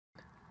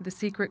The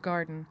Secret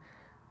Garden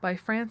by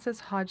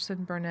Frances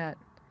Hodgson Burnett.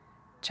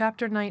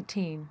 Chapter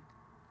 19.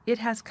 It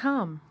Has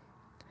Come.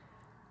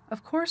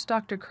 Of course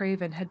Dr.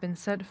 Craven had been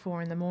sent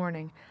for in the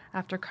morning,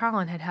 after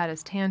Colin had had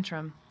his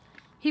tantrum.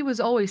 He was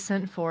always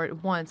sent for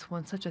at once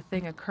when such a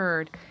thing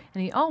occurred,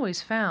 and he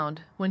always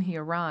found, when he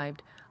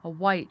arrived, a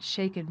white,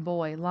 shaken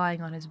boy lying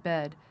on his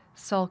bed,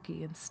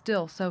 sulky and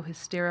still so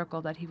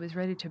hysterical that he was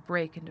ready to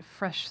break into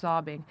fresh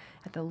sobbing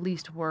at the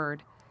least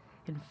word.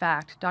 In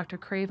fact, Dr.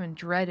 Craven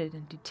dreaded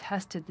and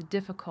detested the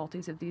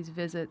difficulties of these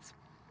visits.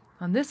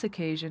 On this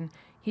occasion,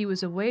 he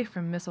was away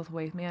from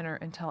Misselthwaite Manor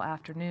until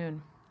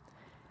afternoon.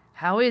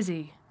 "How is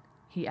he?"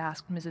 he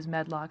asked Mrs.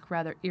 Medlock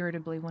rather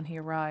irritably when he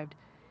arrived.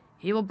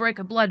 "He will break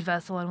a blood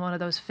vessel in one of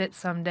those fits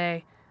some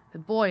day. The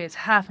boy is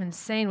half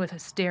insane with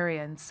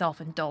hysteria and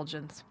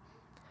self-indulgence."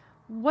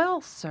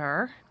 "Well,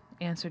 sir,"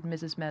 answered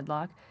Mrs.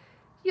 Medlock,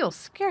 "you'll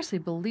scarcely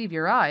believe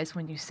your eyes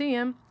when you see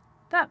him.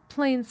 That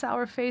plain,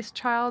 sour-faced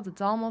child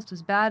that's almost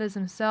as bad as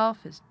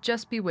himself has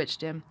just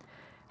bewitched him.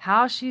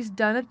 How she's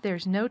done it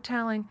there's no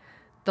telling.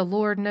 The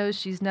Lord knows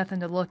she's nothing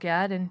to look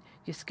at, and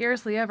you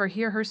scarcely ever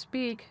hear her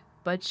speak,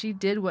 but she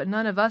did what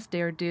none of us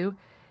dared do.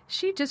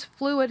 She just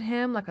flew at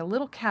him like a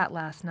little cat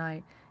last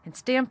night, and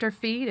stamped her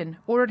feet and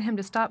ordered him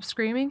to stop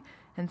screaming,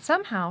 and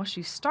somehow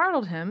she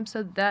startled him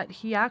so that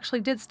he actually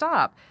did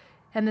stop.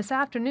 And this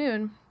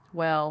afternoon,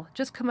 well,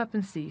 just come up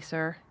and see,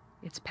 sir.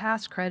 It's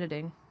past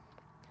crediting."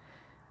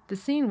 The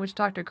scene which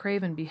Dr.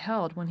 Craven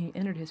beheld when he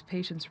entered his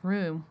patient's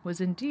room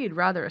was indeed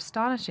rather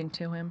astonishing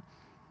to him.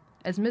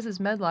 As Mrs.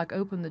 Medlock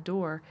opened the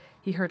door,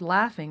 he heard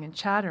laughing and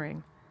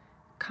chattering.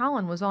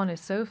 Colin was on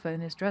his sofa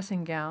in his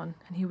dressing gown,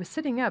 and he was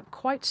sitting up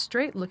quite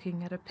straight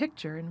looking at a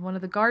picture in one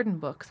of the garden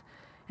books,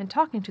 and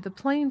talking to the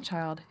plain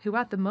child, who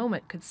at the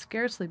moment could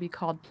scarcely be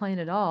called plain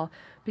at all,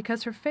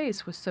 because her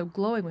face was so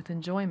glowing with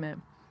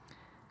enjoyment.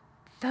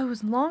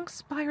 "Those long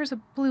spires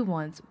of blue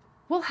ones,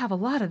 we'll have a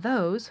lot of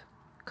those,"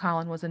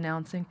 Colin was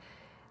announcing.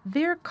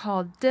 "They're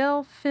called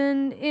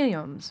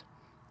delphiniums."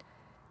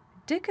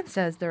 "Dickon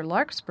says they're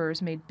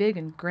larkspurs made big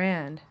and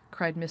grand,"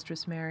 cried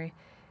Mistress Mary.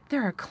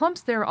 "There are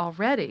clumps there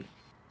already."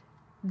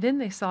 Then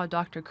they saw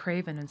Dr.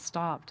 Craven and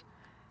stopped.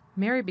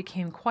 Mary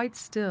became quite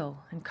still,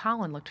 and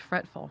Colin looked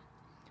fretful.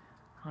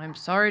 "I'm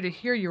sorry to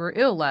hear you were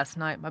ill last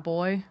night, my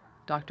boy,"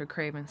 Dr.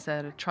 Craven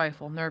said a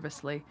trifle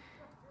nervously.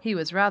 He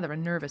was rather a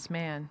nervous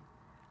man.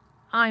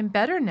 "I'm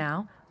better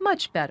now,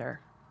 much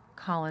better,"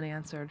 Colin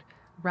answered,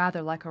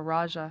 rather like a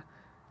Rajah.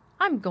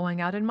 "I'm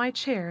going out in my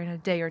chair in a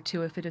day or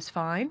two if it is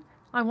fine.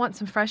 I want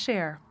some fresh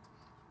air."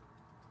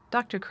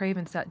 Dr.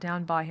 Craven sat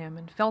down by him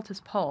and felt his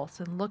pulse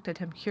and looked at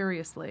him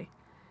curiously.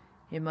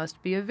 "It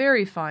must be a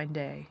very fine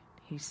day,"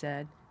 he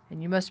said,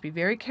 "and you must be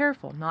very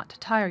careful not to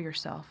tire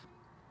yourself."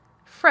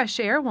 "Fresh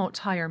air won't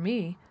tire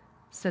me,"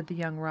 said the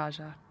young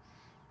Rajah.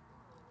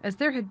 As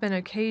there had been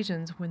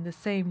occasions when the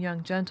same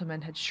young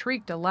gentleman had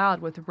shrieked aloud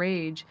with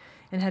rage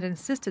and had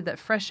insisted that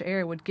fresh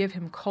air would give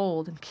him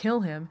cold and kill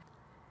him,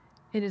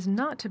 it is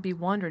not to be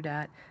wondered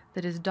at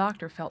that his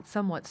doctor felt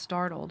somewhat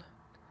startled.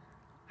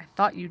 "I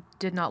thought you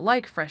did not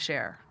like fresh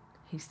air,"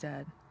 he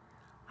said.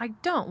 "I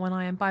don't when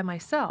I am by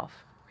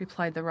myself,"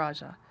 replied the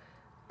Rajah,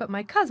 "but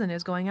my cousin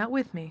is going out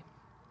with me."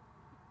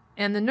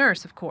 "And the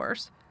nurse, of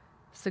course,"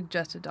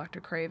 suggested Dr.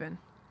 Craven.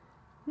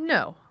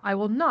 "No, I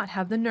will not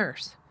have the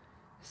nurse,"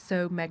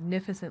 so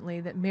magnificently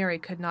that Mary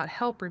could not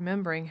help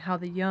remembering how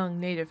the young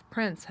native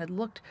prince had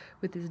looked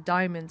with his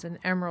diamonds and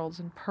emeralds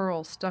and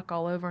pearls stuck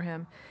all over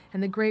him,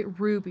 and the great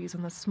rubies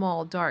on the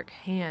small dark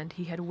hand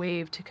he had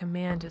waved to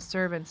command his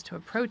servants to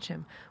approach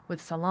him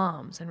with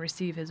salams and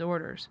receive his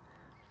orders.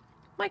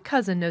 "My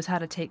cousin knows how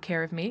to take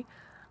care of me.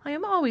 I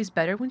am always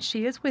better when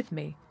she is with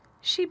me.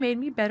 She made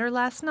me better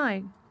last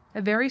night.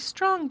 A very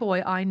strong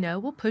boy I know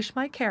will push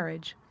my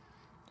carriage."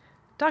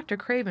 Dr.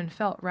 Craven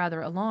felt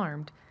rather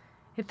alarmed.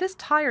 If this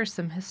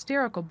tiresome,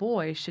 hysterical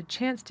boy should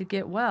chance to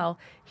get well,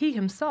 he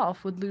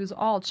himself would lose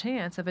all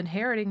chance of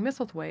inheriting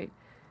Misselthwaite.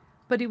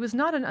 But he was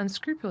not an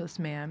unscrupulous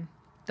man,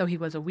 though he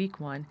was a weak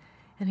one,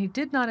 and he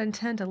did not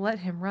intend to let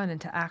him run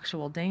into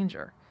actual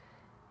danger.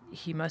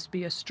 "He must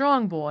be a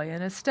strong boy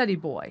and a steady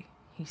boy,"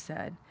 he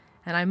said,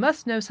 "and I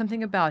must know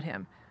something about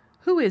him.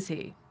 Who is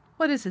he?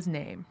 What is his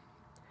name?"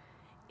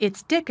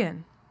 "It's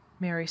Dickon,"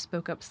 Mary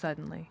spoke up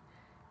suddenly.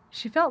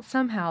 She felt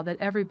somehow that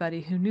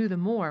everybody who knew the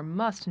moor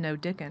must know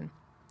Dickon.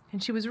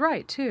 And she was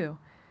right, too.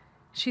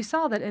 She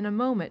saw that in a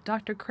moment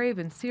Dr.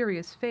 Craven's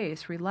serious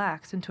face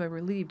relaxed into a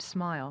relieved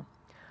smile.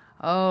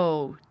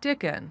 "Oh,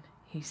 Dickon,"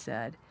 he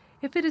said.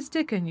 "If it is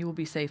Dickon you will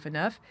be safe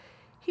enough.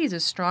 He's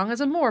as strong as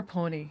a moor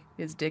pony,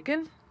 is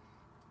Dickon."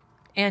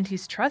 "And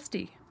he's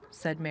trusty,"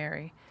 said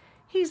Mary.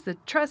 "He's the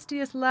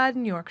trustiest lad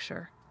in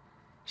Yorkshire."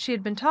 She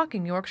had been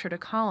talking Yorkshire to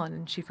Colin,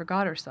 and she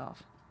forgot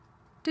herself.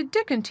 "Did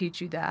Dickon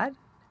teach you that?"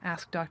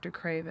 asked Dr.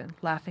 Craven,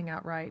 laughing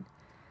outright.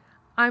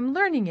 "I'm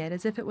learning it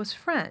as if it was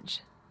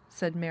French,"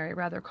 said Mary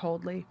rather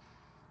coldly.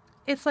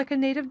 "It's like a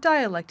native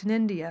dialect in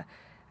India.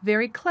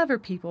 Very clever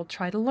people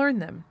try to learn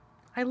them.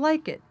 I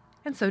like it,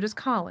 and so does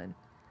Colin."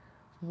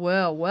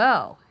 "Well,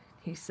 well,"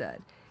 he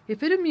said,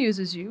 "if it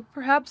amuses you,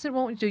 perhaps it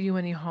won't do you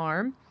any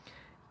harm.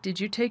 Did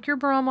you take your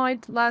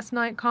bromide last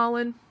night,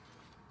 Colin?"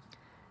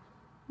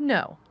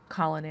 "No,"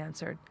 Colin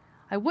answered.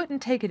 "I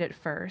wouldn't take it at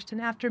first,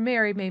 and after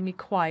Mary made me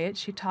quiet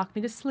she talked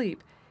me to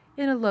sleep,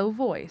 in a low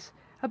voice,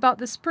 about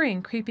the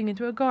spring creeping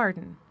into a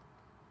garden."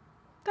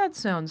 "That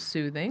sounds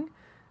soothing,"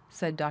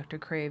 said Dr.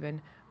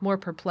 Craven, more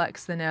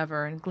perplexed than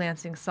ever, and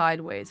glancing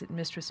sideways at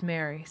Mistress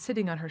Mary,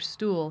 sitting on her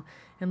stool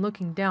and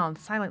looking down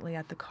silently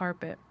at the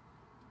carpet.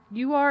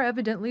 "You are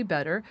evidently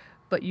better,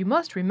 but you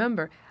must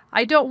remember—"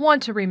 "I don't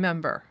want to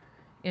remember,"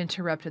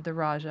 interrupted the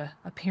Rajah,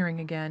 appearing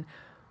again.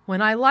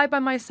 "When I lie by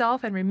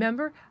myself and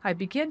remember, I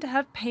begin to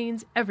have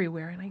pains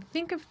everywhere, and I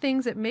think of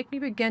things that make me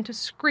begin to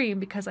scream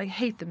because I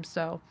hate them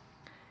so.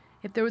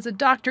 If there was a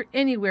doctor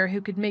anywhere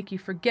who could make you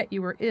forget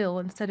you were ill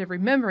instead of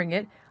remembering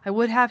it, I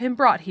would have him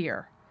brought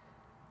here."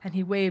 And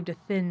he waved a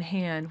thin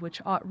hand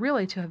which ought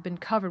really to have been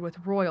covered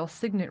with royal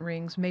signet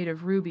rings made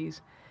of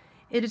rubies.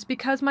 "It is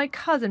because my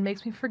cousin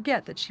makes me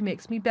forget that she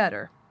makes me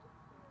better."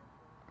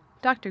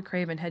 Dr.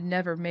 Craven had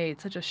never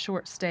made such a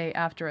short stay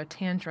after a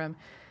tantrum.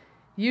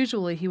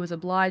 Usually he was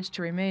obliged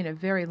to remain a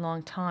very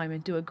long time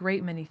and do a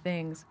great many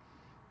things.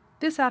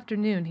 This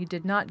afternoon he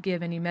did not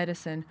give any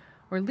medicine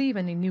or leave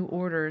any new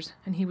orders,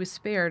 and he was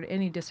spared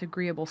any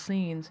disagreeable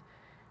scenes.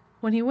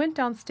 When he went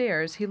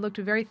downstairs he looked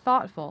very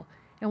thoughtful,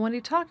 and when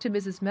he talked to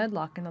Mrs.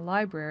 Medlock in the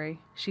library,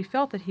 she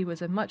felt that he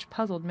was a much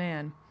puzzled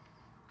man.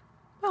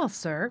 "Well,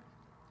 sir,"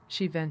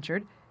 she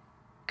ventured,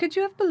 "could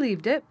you have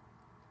believed it?"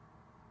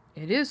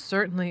 "It is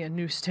certainly a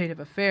new state of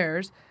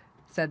affairs,"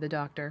 said the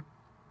doctor,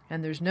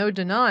 "and there's no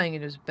denying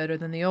it is better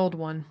than the old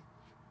one."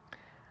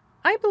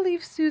 "I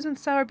believe Susan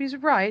Sowerby's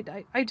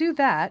right, I do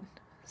that,"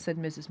 said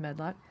Mrs.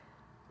 Medlock.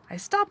 "I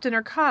stopped in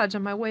her cottage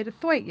on my way to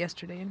Thwaite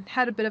yesterday and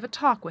had a bit of a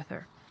talk with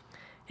her.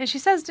 And she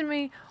says to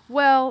me,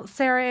 'Well,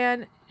 Sarah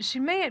Ann, she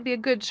mayn't be a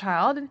good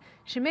child, and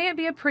she mayn't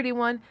be a pretty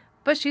one,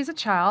 but she's a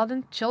child,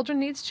 and children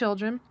needs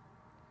children.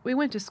 We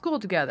went to school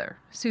together,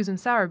 Susan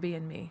Sowerby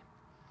and me.'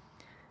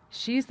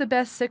 She's the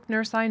best sick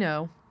nurse I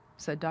know,"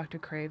 said Dr.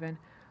 Craven.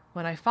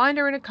 "When I find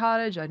her in a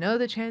cottage, I know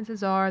the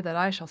chances are that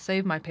I shall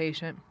save my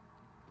patient."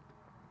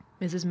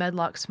 Mrs.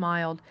 Medlock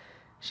smiled.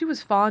 She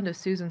was fond of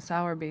Susan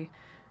Sowerby.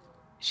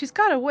 "She's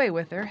got a way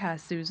with her,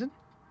 has Susan,"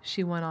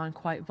 she went on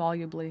quite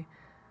volubly.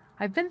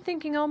 "I've been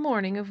thinking all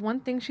morning of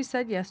one thing she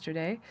said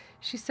yesterday.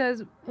 She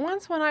says,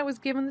 once when I was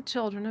giving the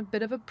children a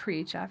bit of a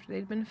preach after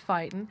they'd been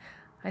fighting,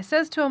 I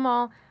says to 'em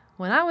all,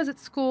 'When I was at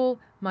school,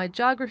 my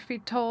geography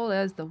told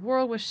as the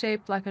world was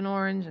shaped like an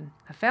orange, and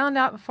I found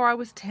out before I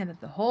was 10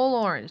 that the whole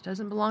orange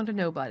doesn't belong to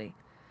nobody.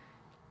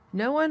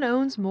 No one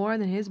owns more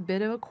than his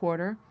bit of a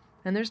quarter,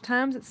 and there's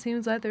times it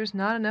seems like there's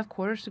not enough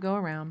quarters to go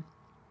around.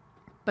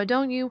 But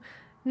don't you,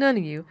 none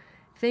of you,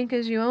 think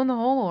as you own the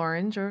whole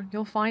orange, or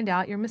you'll find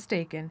out you're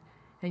mistaken,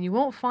 and you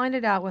won't find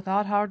it out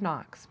without hard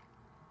knocks.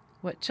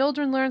 What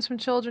children learns from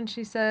children,'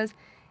 she says,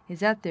 'is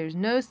that there's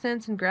no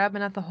sense in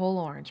grabbing at the whole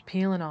orange,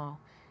 peel and all.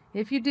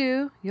 If you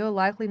do, you'll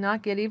likely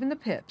not get even the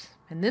pips,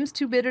 and them's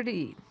too bitter to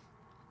eat.'"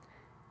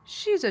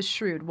 "She's a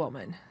shrewd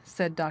woman,"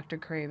 said Dr.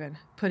 Craven,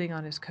 putting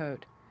on his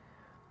coat.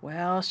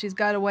 "Well, she's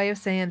got a way of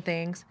saying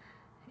things,"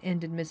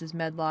 ended Mrs.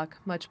 Medlock,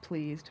 much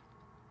pleased.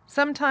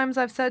 "Sometimes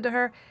I've said to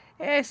her,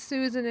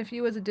 'Susan, if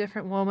you was a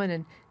different woman,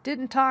 and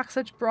didn't talk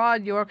such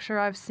broad Yorkshire,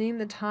 I've seen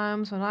the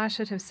times when I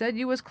should have said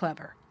you was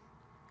clever.'"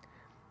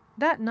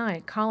 That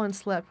night Colin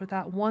slept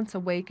without once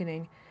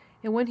awakening,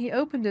 and when he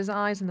opened his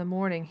eyes in the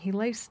morning he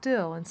lay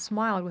still and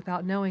smiled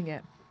without knowing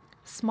it,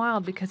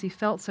 smiled because he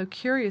felt so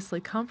curiously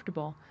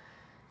comfortable.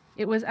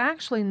 It was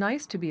actually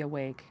nice to be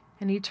awake,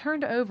 and he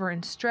turned over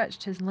and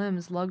stretched his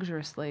limbs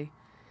luxuriously.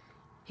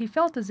 He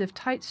felt as if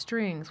tight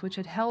strings which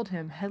had held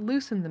him had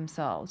loosened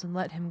themselves and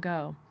let him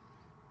go.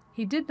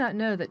 He did not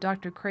know that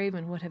Dr.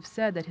 Craven would have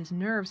said that his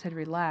nerves had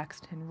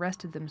relaxed and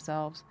rested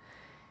themselves.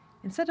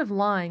 Instead of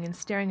lying and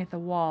staring at the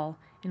wall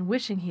and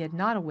wishing he had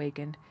not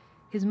awakened,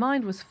 his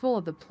mind was full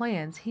of the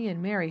plans he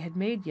and Mary had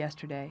made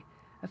yesterday,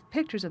 of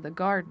pictures of the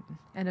garden,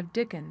 and of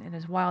Dickon and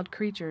his wild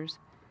creatures.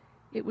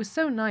 It was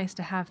so nice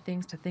to have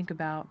things to think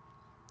about.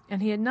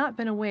 And he had not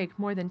been awake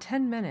more than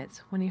 10 minutes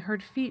when he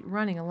heard feet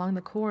running along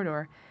the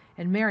corridor,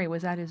 and Mary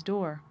was at his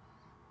door.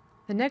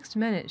 The next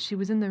minute she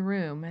was in the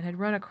room and had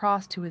run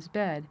across to his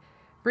bed,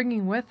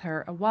 bringing with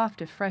her a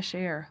waft of fresh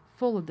air,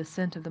 full of the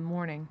scent of the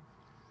morning.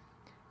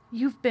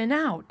 "You've been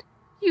out!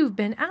 You've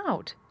been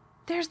out!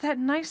 There's that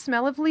nice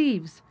smell of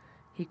leaves!"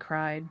 he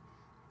cried.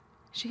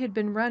 She had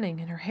been running,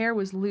 and her hair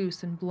was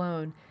loose and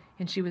blown,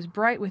 and she was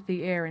bright with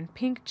the air and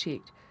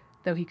pink-cheeked,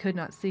 though he could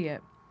not see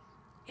it.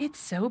 "It's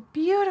so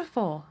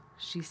beautiful,"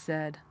 she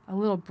said, a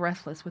little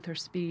breathless with her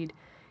speed.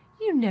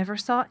 "You never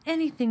saw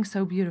anything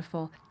so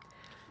beautiful.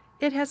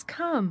 It has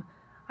come.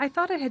 I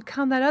thought it had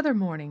come that other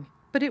morning,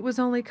 but it was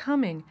only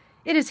coming.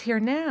 It is here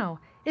now.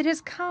 It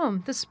has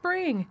come, the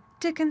spring.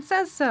 Dickon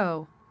says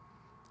so."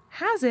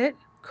 "Has it?"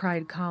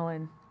 cried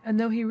Colin, and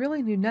though he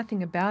really knew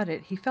nothing about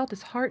it, he felt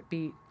his heart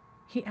beat.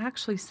 He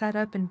actually sat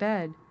up in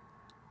bed.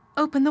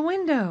 "Open the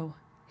window,"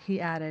 he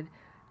added,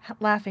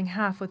 laughing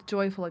half with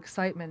joyful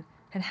excitement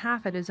and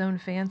half at his own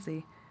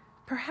fancy.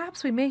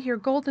 "Perhaps we may hear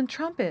golden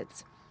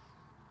trumpets."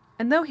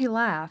 And though he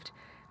laughed,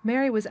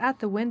 Mary was at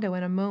the window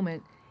in a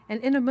moment,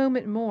 and in a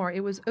moment more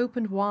it was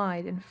opened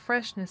wide, and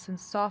freshness and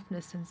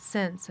softness and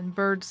scents and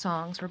bird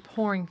songs were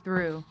pouring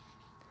through.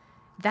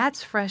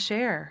 "That's fresh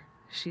air,"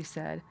 she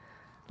said.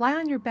 "Lie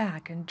on your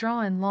back and draw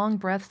in long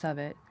breaths of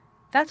it.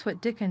 That's what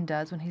Dickon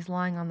does when he's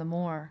lying on the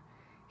moor.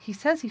 He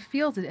says he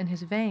feels it in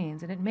his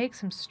veins, and it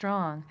makes him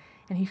strong,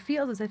 and he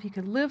feels as if he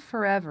could live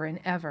forever and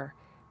ever.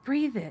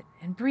 Breathe it,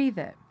 and breathe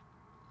it."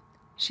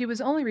 She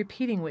was only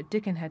repeating what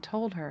Dickon had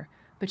told her,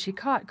 but she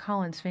caught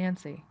Colin's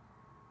fancy.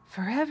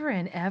 "Forever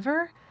and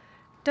ever?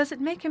 Does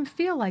it make him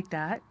feel like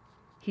that?"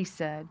 he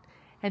said,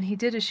 and he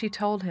did as she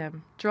told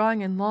him,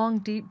 drawing in long,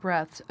 deep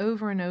breaths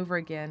over and over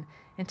again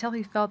until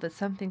he felt that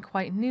something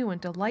quite new and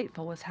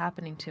delightful was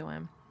happening to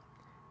him.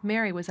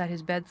 Mary was at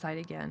his bedside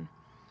again.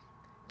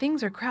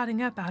 "Things are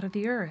crowding up out of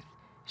the earth,"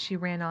 she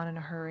ran on in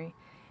a hurry,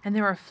 "and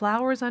there are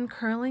flowers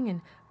uncurling and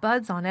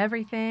buds on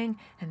everything,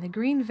 and the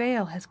green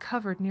veil has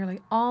covered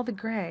nearly all the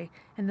gray,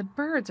 and the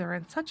birds are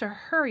in such a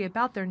hurry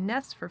about their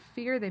nests for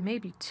fear they may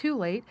be too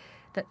late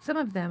that some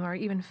of them are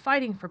even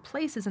fighting for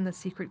places in the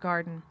secret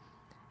garden.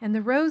 And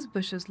the rose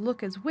bushes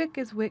look as wick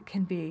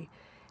can be,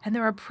 and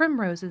there are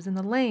primroses in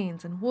the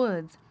lanes and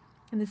woods,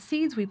 and the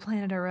seeds we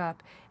planted are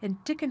up,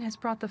 and Dickon has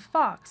brought the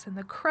fox and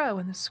the crow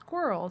and the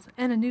squirrels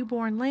and a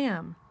newborn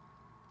lamb."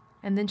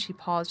 And then she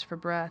paused for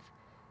breath.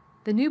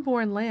 The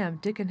newborn lamb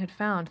Dickon had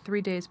found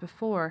 3 days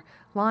before,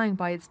 lying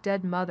by its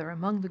dead mother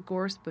among the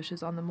gorse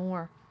bushes on the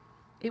moor.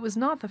 It was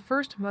not the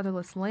first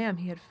motherless lamb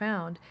he had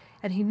found,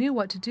 and he knew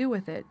what to do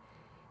with it.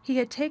 He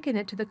had taken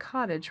it to the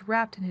cottage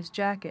wrapped in his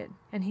jacket,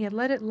 and he had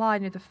let it lie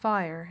near the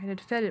fire, and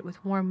had fed it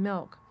with warm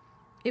milk.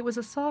 It was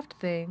a soft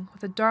thing,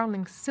 with a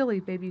darling, silly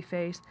baby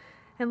face,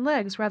 and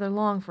legs rather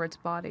long for its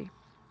body.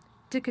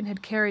 Dickon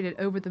had carried it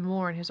over the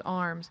moor in his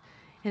arms,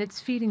 and its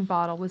feeding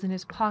bottle was in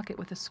his pocket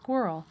with a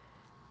squirrel.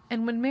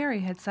 And when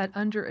Mary had sat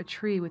under a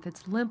tree with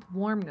its limp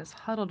warmness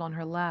huddled on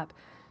her lap,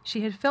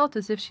 she had felt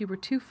as if she were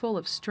too full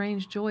of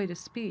strange joy to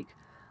speak.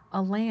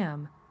 A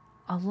lamb,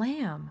 a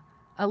lamb,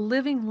 a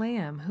living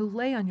lamb who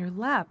lay on your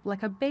lap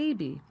like a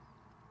baby.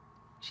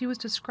 She was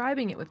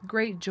describing it with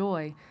great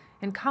joy,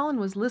 and Colin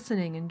was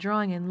listening and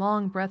drawing in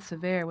long breaths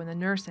of air when the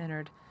nurse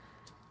entered.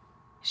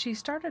 She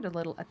started a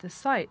little at the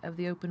sight of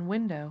the open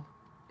window.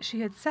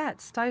 She had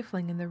sat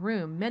stifling in the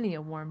room many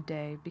a warm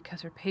day,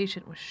 because her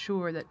patient was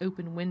sure that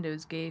open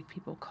windows gave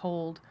people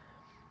cold.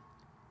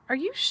 "Are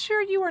you sure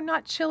you are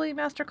not chilly,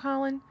 Master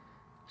Colin?"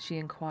 she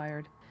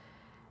inquired.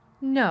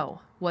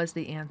 "No," was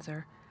the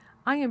answer.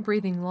 "I am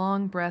breathing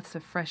long breaths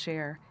of fresh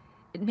air.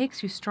 It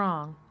makes you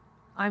strong.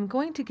 I am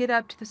going to get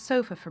up to the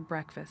sofa for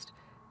breakfast.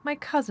 My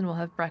cousin will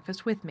have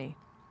breakfast with me."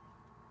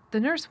 The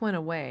nurse went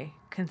away,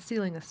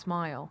 concealing a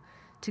smile,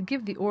 to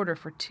give the order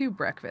for 2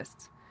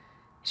 breakfasts.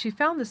 She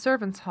found the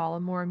servants' hall a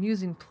more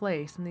amusing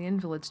place than the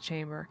invalid's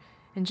chamber,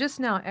 and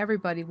just now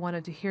everybody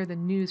wanted to hear the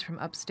news from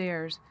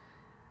upstairs.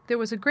 There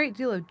was a great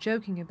deal of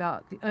joking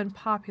about the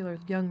unpopular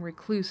young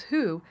recluse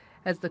who,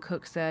 as the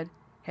cook said,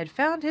 had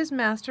found his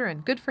master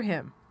and good for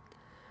him.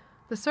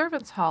 The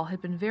servants' hall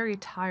had been very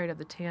tired of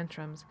the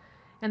tantrums,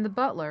 and the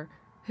butler,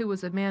 who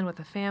was a man with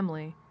a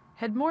family,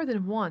 had more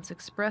than once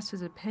expressed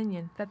his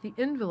opinion that the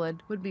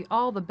invalid would be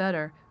all the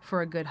better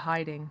for a good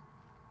hiding.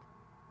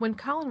 When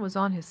Colin was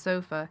on his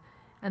sofa,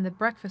 and the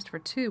breakfast for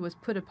 2 was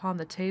put upon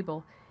the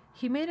table,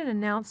 he made an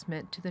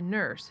announcement to the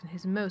nurse in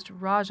his most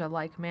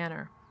Rajah-like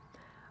manner.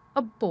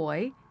 "A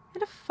boy,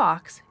 and a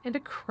fox, and a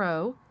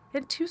crow,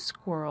 and 2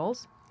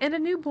 squirrels, and a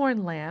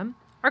newborn lamb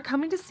are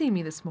coming to see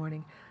me this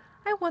morning.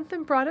 I want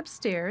them brought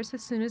upstairs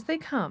as soon as they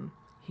come,"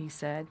 he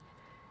said.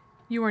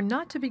 "You are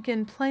not to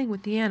begin playing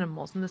with the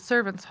animals in the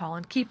servants' hall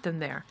and keep them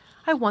there.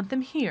 I want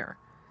them here."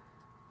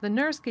 The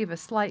nurse gave a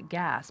slight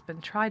gasp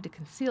and tried to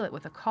conceal it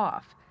with a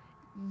cough.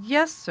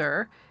 "Yes,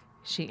 sir,"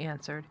 she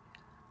answered.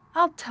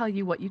 "I'll tell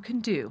you what you can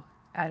do,"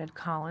 added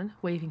Colin,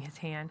 waving his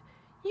hand.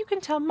 "You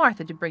can tell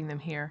Martha to bring them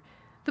here.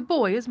 The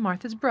boy is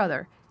Martha's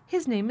brother.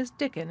 His name is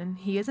Dickon, and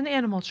he is an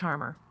animal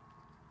charmer."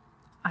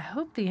 "I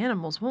hope the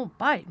animals won't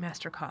bite,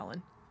 Master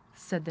Colin,"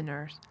 said the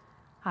nurse.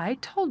 "I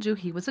told you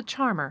he was a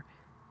charmer,"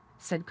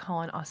 said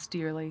Colin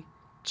austerely.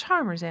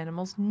 "Charmers'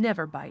 animals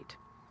never bite."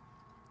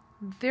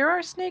 "There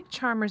are snake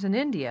charmers in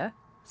India,"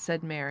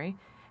 said Mary,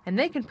 "and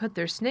they can put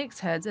their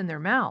snakes' heads in their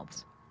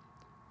mouths."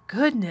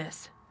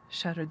 "Goodness!"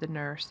 shuddered the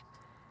nurse.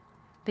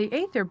 They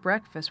ate their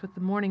breakfast with the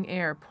morning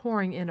air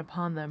pouring in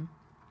upon them.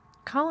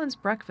 Colin's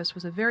breakfast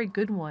was a very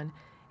good one,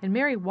 and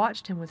Mary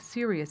watched him with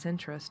serious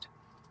interest.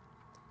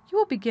 "You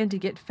will begin to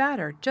get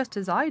fatter, just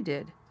as I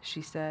did,"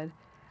 she said.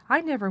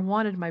 "I never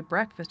wanted my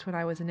breakfast when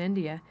I was in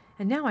India,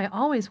 and now I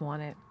always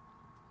want it."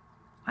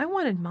 "I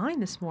wanted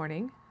mine this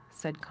morning,"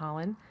 said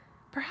Colin.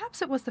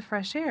 "Perhaps it was the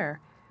fresh air.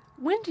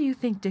 When do you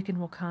think Dickon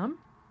will come?"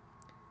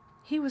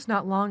 He was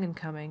not long in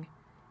coming.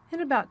 In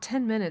about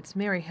 10 minutes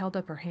Mary held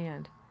up her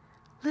hand.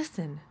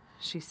 "Listen,"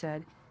 she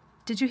said.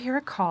 "Did you hear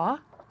a caw?"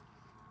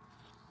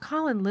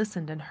 Colin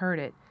listened and heard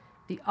it,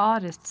 the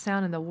oddest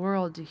sound in the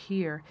world to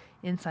hear,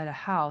 inside a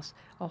house,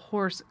 a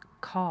hoarse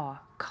caw,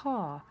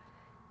 caw.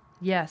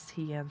 "Yes,"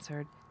 he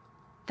answered.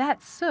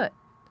 "That's soot.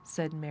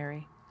 said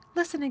Mary.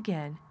 "Listen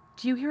again.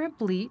 Do you hear a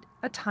bleat,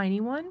 a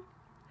tiny one?"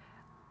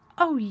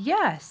 "Oh,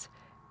 yes!"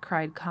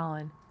 cried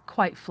Colin,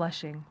 quite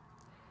flushing.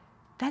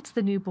 "That's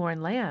the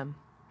newborn lamb,"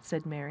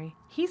 said Mary.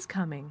 "He's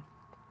coming."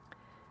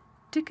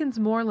 Dickon's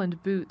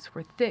moorland boots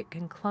were thick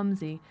and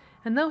clumsy,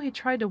 and though he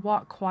tried to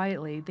walk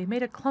quietly, they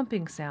made a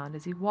clumping sound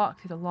as he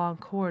walked through the long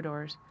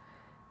corridors.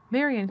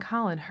 Mary and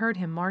Colin heard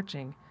him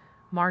marching,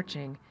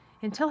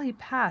 until he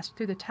passed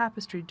through the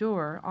tapestry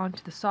door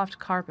onto the soft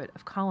carpet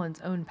of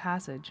Colin's own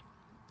passage.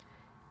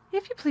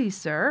 "If you please,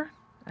 sir,"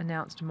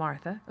 announced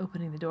Martha,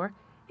 opening the door.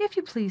 "If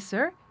you please,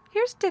 sir,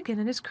 here's Dickon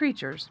and his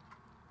creatures."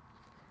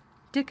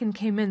 Dickon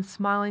came in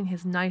smiling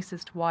his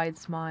nicest wide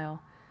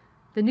smile.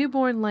 The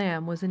newborn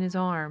lamb was in his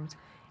arms,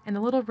 and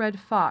the little red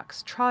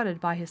fox trotted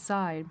by his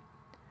side.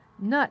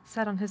 Nut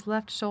sat on his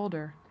left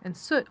shoulder, and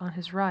Soot on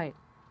his right,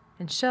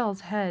 and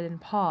Shell's head and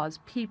paws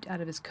peeped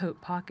out of his coat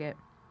pocket.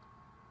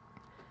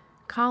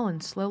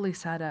 Colin slowly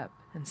sat up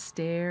and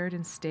stared,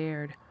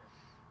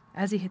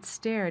 as he had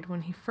stared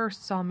when he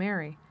first saw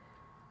Mary,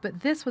 but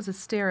this was a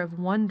stare of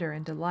wonder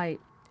and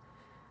delight.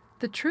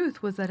 The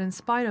truth was that in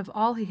spite of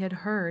all he had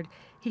heard,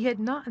 he had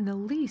not in the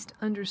least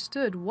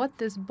understood what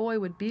this boy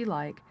would be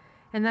like,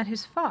 and that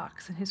his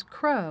fox and his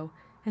crow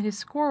and his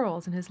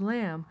squirrels and his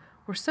lamb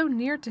were so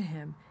near to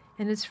him,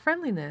 and his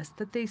friendliness,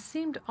 that they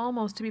seemed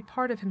almost to be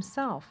part of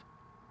himself.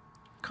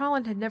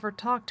 Colin had never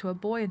talked to a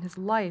boy in his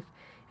life,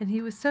 and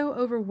he was so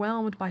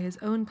overwhelmed by his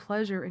own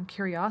pleasure and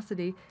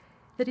curiosity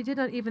that he did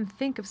not even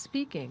think of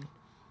speaking.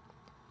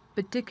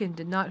 But Dickon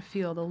did not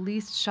feel the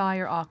least shy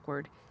or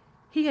awkward.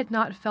 He had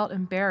not felt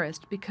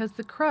embarrassed because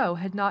the crow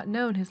had not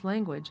known his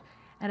language,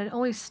 and had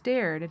only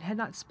stared and had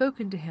not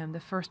spoken to him the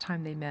first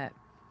time they met.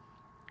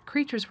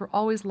 Creatures were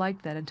always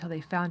like that until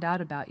they found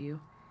out about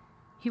you.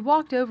 He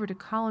walked over to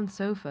Colin's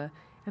sofa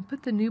and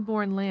put the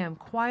newborn lamb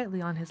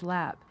quietly on his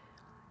lap,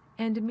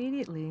 and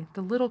immediately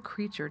the little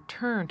creature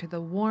turned to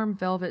the warm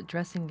velvet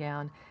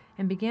dressing-gown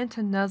and began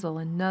to nuzzle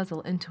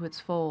into its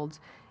folds,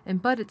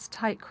 and butt its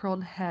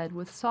tight-curled head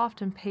with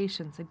soft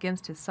impatience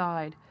against his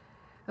side.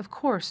 Of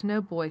course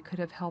no boy could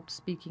have helped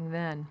speaking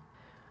then.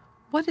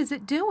 "What is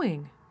it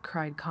doing?"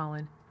 cried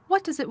Colin.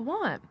 "What does it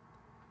want?"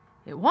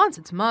 "It wants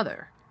its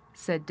mother,"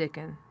 said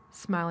Dickon,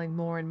 smiling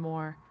more and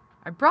more.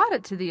 "I brought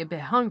it to thee a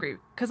bit hungry,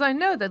 'cause I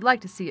know they'd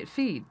like to see it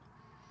feed."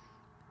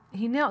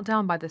 He knelt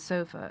down by the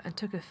sofa and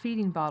took a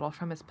feeding bottle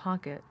from his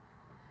pocket.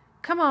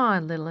 "Come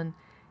on, little un,"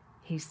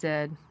 he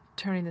said,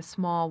 turning the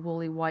small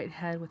woolly white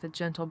head with a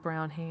gentle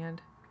brown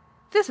hand.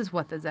 "This is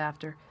what they's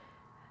after.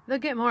 They'll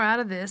get more out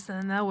of this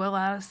than they will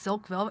out of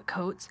silk velvet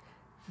coats.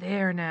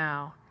 There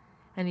now."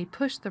 And he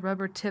pushed the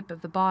rubber tip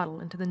of the bottle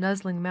into the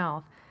nuzzling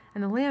mouth,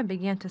 and the lamb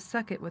began to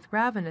suck it with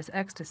ravenous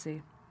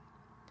ecstasy.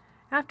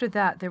 After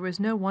that there was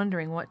no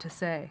wondering what to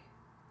say.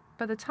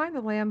 By the time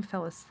the lamb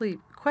fell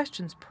asleep,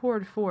 questions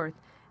poured forth,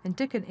 and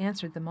Dickon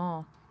answered them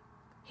all.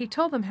 He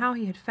told them how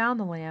he had found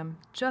the lamb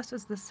just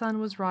as the sun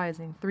was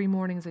rising 3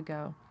 mornings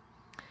ago.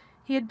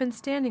 He had been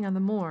standing on the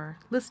moor,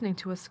 listening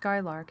to a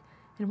skylark,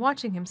 and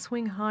watching him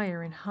swing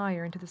higher and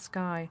higher into the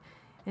sky,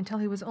 until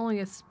he was only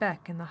a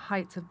speck in the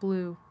heights of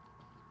blue.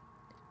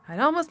 "I'd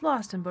almost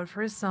lost him but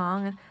for his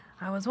song, and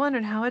I was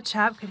wondering how a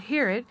chap could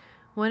hear it,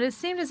 when it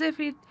seemed as if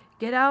he'd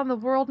get out in the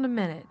world in a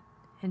minute,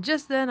 and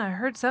just then I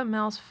heard something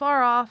else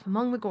far off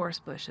among the gorse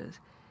bushes.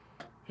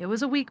 It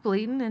was a weak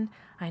bleatin', and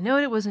I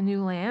knowed it was a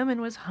new lamb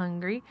and was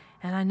hungry,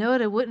 and I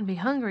knowed it wouldn't be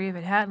hungry if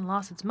it hadn't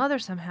lost its mother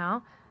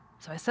somehow,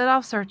 so I set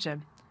off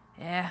searching.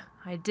 I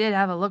did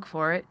have a look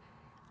for it.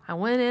 I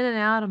went in and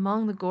out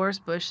among the gorse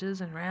bushes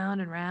and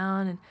round, and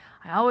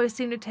I always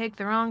seemed to take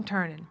the wrong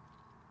turning.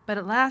 But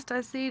at last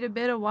I seed a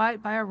bit of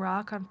white by a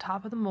rock on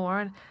top of the moor,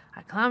 and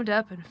I climbed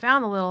up and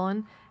found the little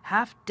un,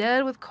 half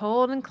dead with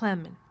cold and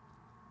clemming."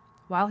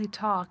 While he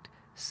talked,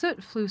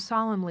 Soot flew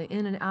solemnly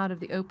in and out of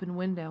the open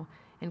window,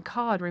 and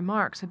cawed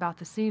remarks about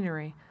the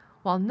scenery,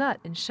 while Nut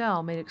and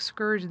Shell made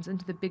excursions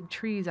into the big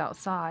trees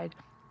outside,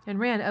 and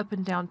ran up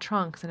and down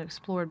trunks and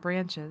explored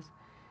branches.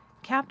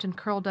 Captain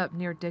curled up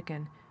near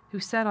Dickon, who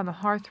sat on the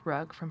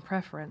hearth-rug from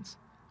preference.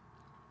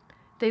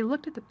 They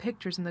looked at the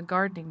pictures in the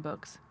gardening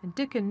books, and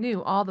Dickon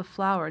knew all the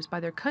flowers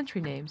by their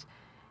country names,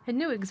 and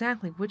knew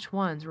exactly which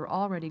ones were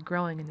already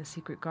growing in the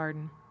secret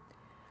garden.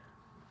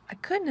 "I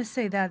couldn't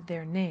say that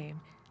there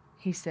name,"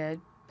 he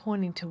said,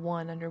 pointing to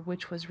one under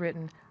which was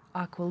written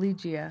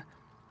Aquilegia,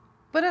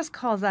 "but us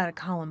calls that a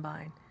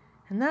columbine,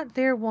 and that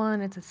there one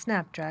it's a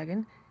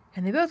snapdragon,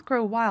 and they both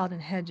grow wild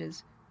in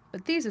hedges,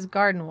 but these is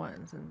garden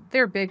ones, and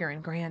they're bigger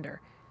and grander.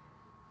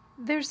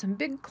 There's some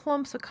big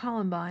clumps of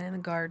columbine in the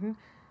garden.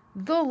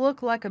 They'll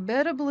look like a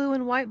bed of blue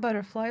and white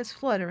butterflies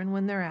flutterin'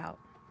 when they're out."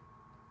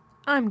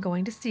 "I'm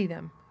going to see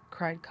them,"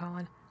 cried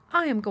Colin.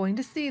 "I am going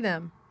to see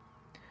them."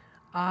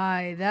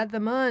 "Aye, that the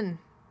mun,"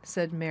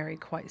 said Mary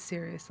quite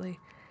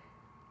seriously,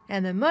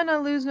 "and the munna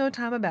lose no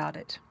time about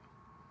it."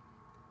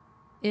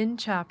 In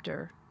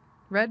chapter.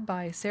 Read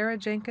by Sarah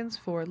Jenkins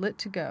for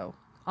Lit2Go.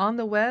 On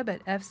the web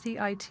at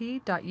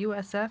fcit.usf.edu.